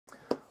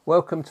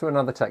Welcome to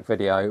another tech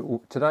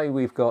video. Today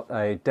we've got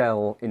a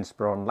Dell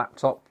Inspiron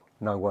laptop,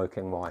 no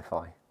working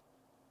Wi-Fi.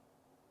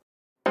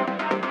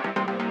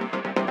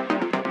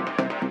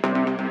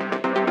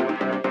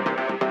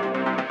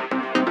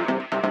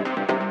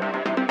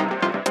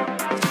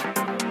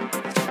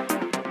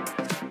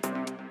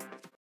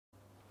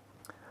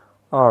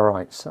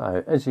 Alright,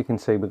 so as you can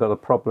see we've got a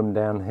problem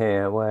down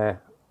here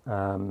where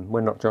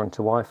we're not joined to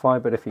Wi-Fi,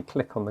 but if you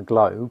click on the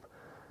globe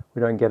we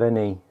don't get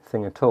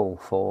anything at all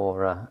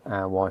for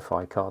our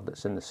Wi-Fi card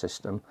that's in the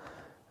system.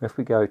 If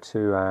we go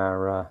to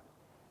our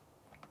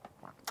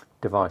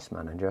device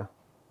manager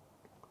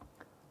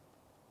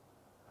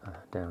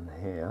down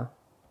here,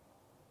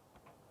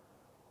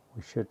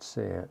 we should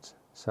see it.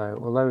 So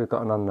although we've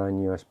got an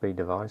unknown USB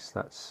device,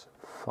 that's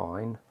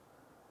fine.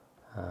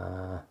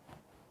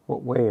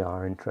 What we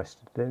are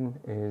interested in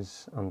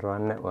is under our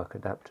network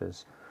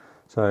adapters.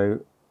 So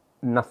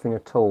nothing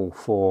at all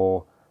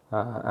for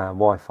our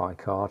Wi-Fi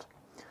card.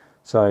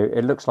 So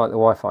it looks like the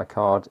Wi-Fi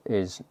card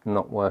is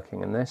not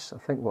working in this. I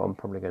think what I'm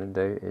probably going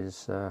to do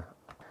is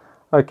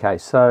okay,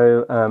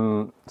 so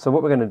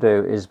what we're going to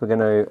do is we're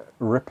going to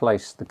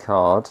replace the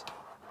card.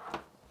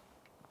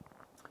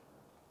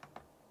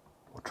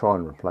 We'll try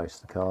and replace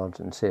the card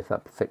and see if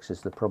that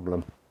fixes the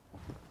problem.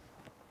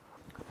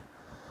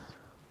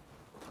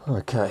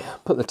 Okay,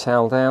 put the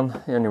towel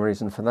down. The only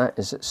reason for that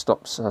is it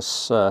stops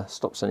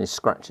any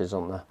scratches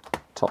on the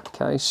top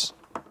case.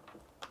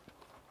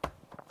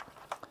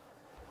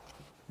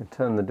 You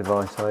turn the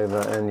device over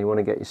and you want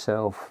to get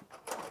yourself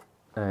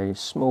a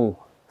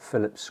small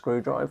Phillips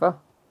screwdriver,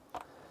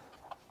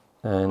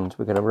 and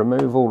we're going to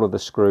remove all of the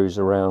screws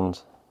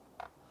around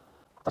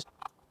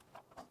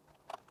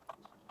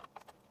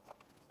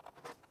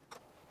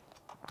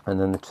and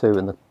then the two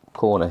in the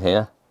corner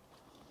here.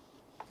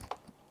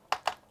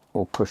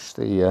 We'll push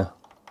the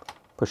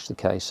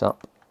case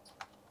up,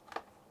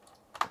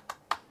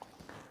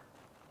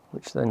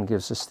 which then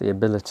gives us the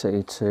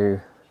ability to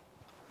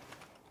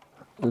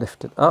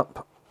lift it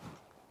up.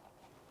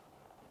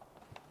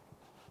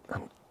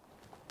 And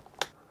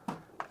I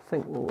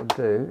think what we'll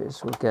do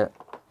is we'll get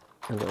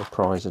a little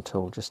prizer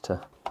tool just to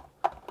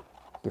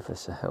give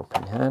us a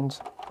helping hand.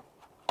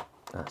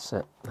 That's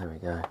it, there we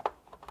go.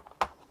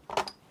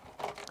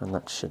 And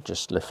that should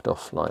just lift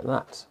off like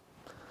that.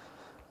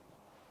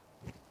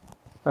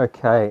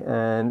 Okay,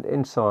 and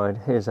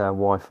inside here's our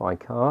Wi-Fi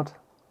card.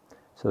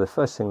 So the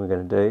first thing we're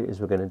going to do is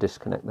we're going to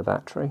disconnect the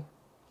battery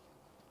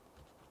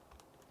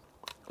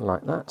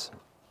like that.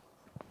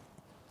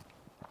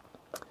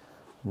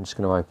 I'm just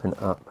going to open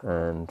it up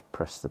and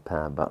press the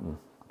power button.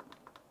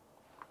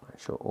 Make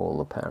sure all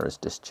the power is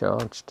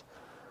discharged.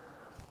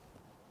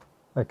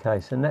 Okay,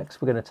 so next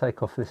we're going to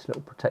take off this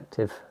little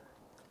protective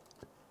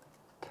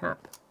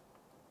cap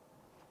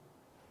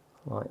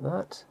like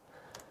that.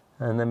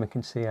 And then we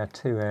can see our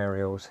two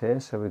ariels here.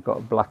 So we've got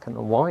a black and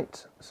a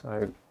white.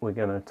 So we're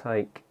going to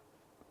take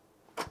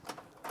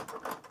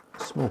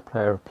a small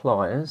pair of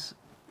pliers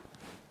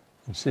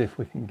and see if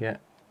we can get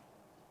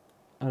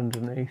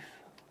underneath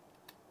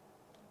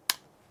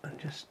and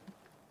just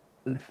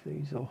lift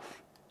these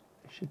off.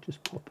 It should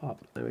just pop up.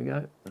 There we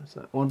go. That's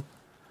that one.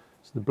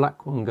 So the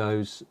black one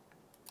goes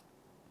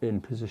in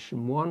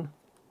position 1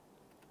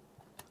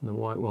 and the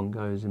white one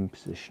goes in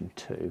position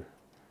 2.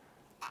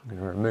 I'm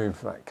going to remove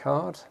that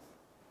card.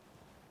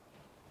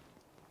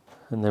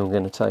 And then we're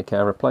going to take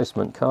our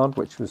replacement card,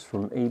 which was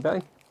from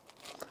eBay.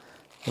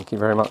 Thank you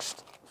very much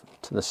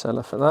to the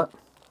seller for that.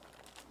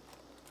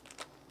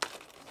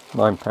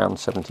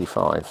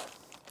 £9.75.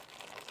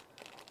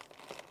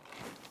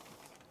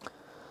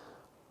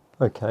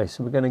 Okay,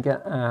 so we're going to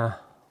get our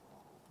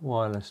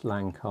wireless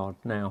LAN card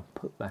now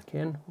put back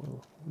in.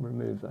 We'll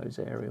remove those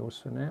ariels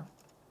for now.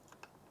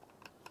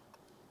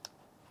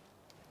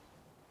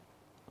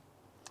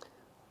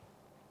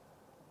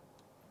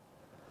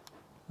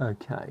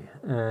 Okay,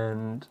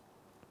 and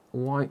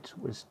white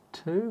was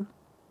 2.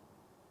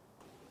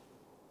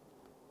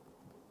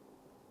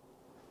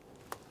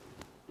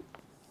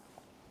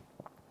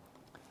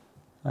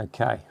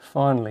 Okay,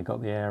 finally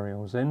got the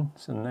ariels in,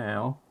 so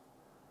now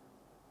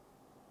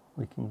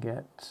we can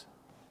get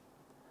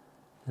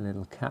the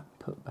little cap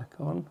put back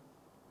on.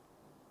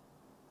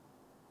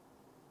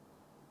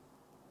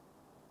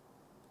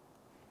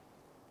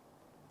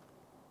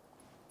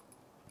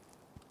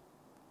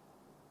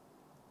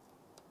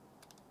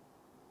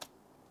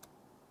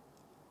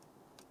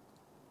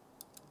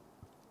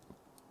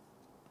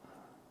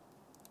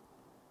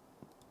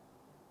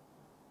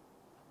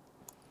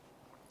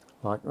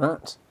 Like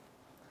that.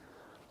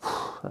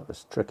 That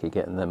was tricky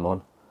getting them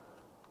on.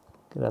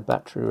 Get our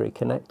battery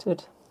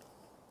reconnected.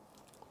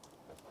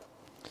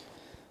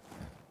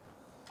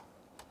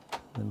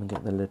 Then we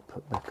get the lid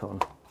put back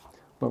on.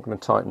 Not going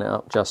to tighten it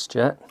up just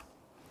yet.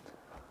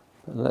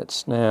 But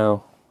let's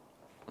now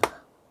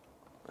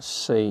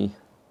see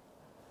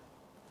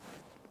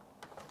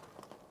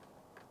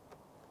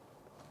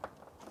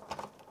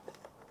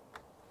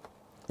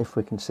if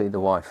we can see the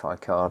Wi-Fi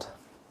card.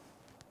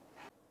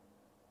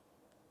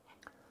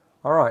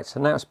 Alright, so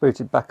now it's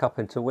booted back up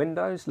into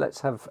Windows. Let's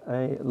have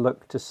a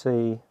look to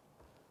see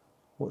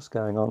what's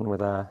going on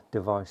with our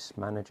device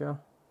manager.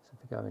 So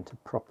if we go into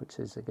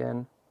properties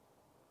again,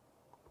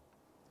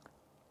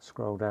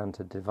 scroll down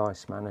to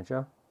device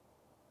manager.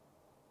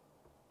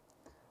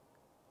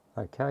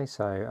 Okay,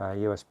 so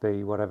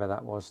USB, whatever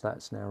that was,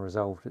 that's now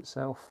resolved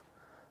itself.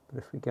 But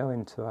if we go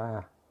into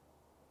our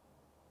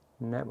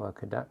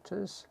network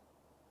adapters,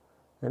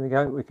 there we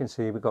go, we can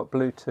see we've got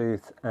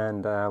Bluetooth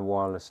and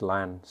wireless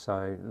LAN,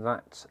 so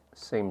that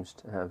seems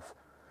to have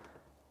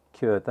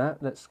cured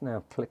that. Let's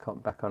now click on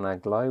back on our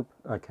globe.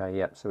 Okay,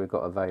 yep, so we've got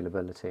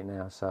availability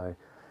now, so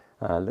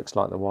looks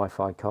like the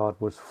Wi-Fi card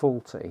was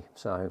faulty,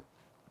 so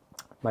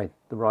made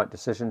the right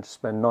decision to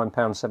spend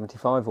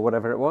 £9.75 or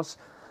whatever it was.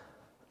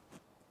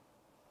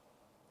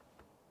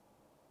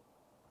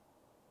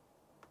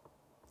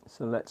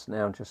 So let's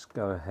now just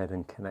go ahead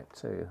and connect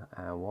to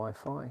our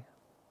Wi-Fi.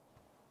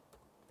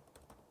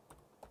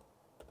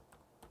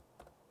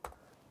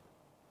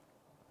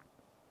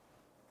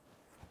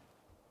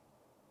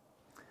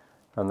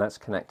 And that's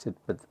connected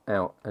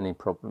without any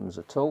problems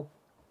at all.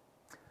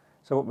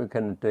 So what we're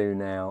going to do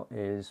now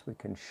is we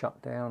can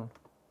shut down,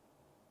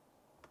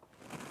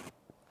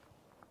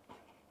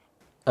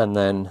 and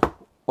then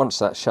once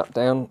that's shut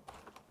down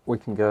we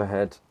can go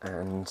ahead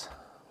and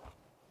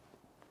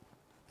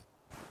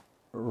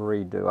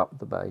redo up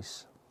the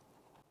base.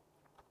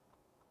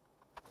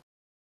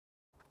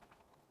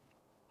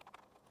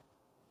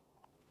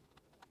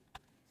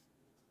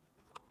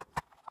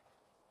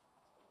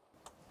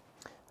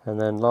 And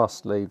then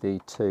lastly,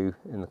 the two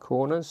in the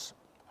corners.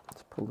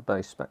 Let's pull the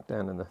base back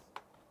down in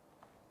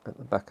at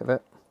the back of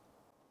it.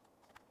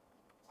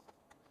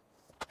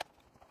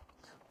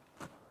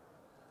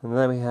 And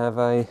then we have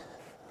a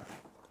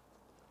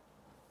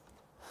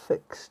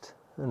fixed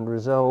and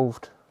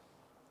resolved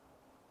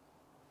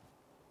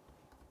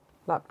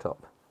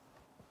laptop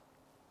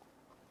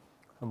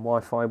and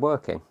Wi-Fi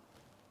working.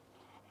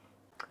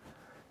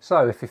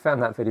 So if you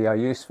found that video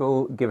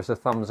useful, give us a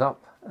thumbs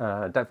up.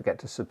 Don't forget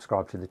to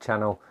subscribe to the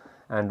channel,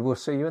 and we'll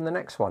see you in the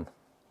next one.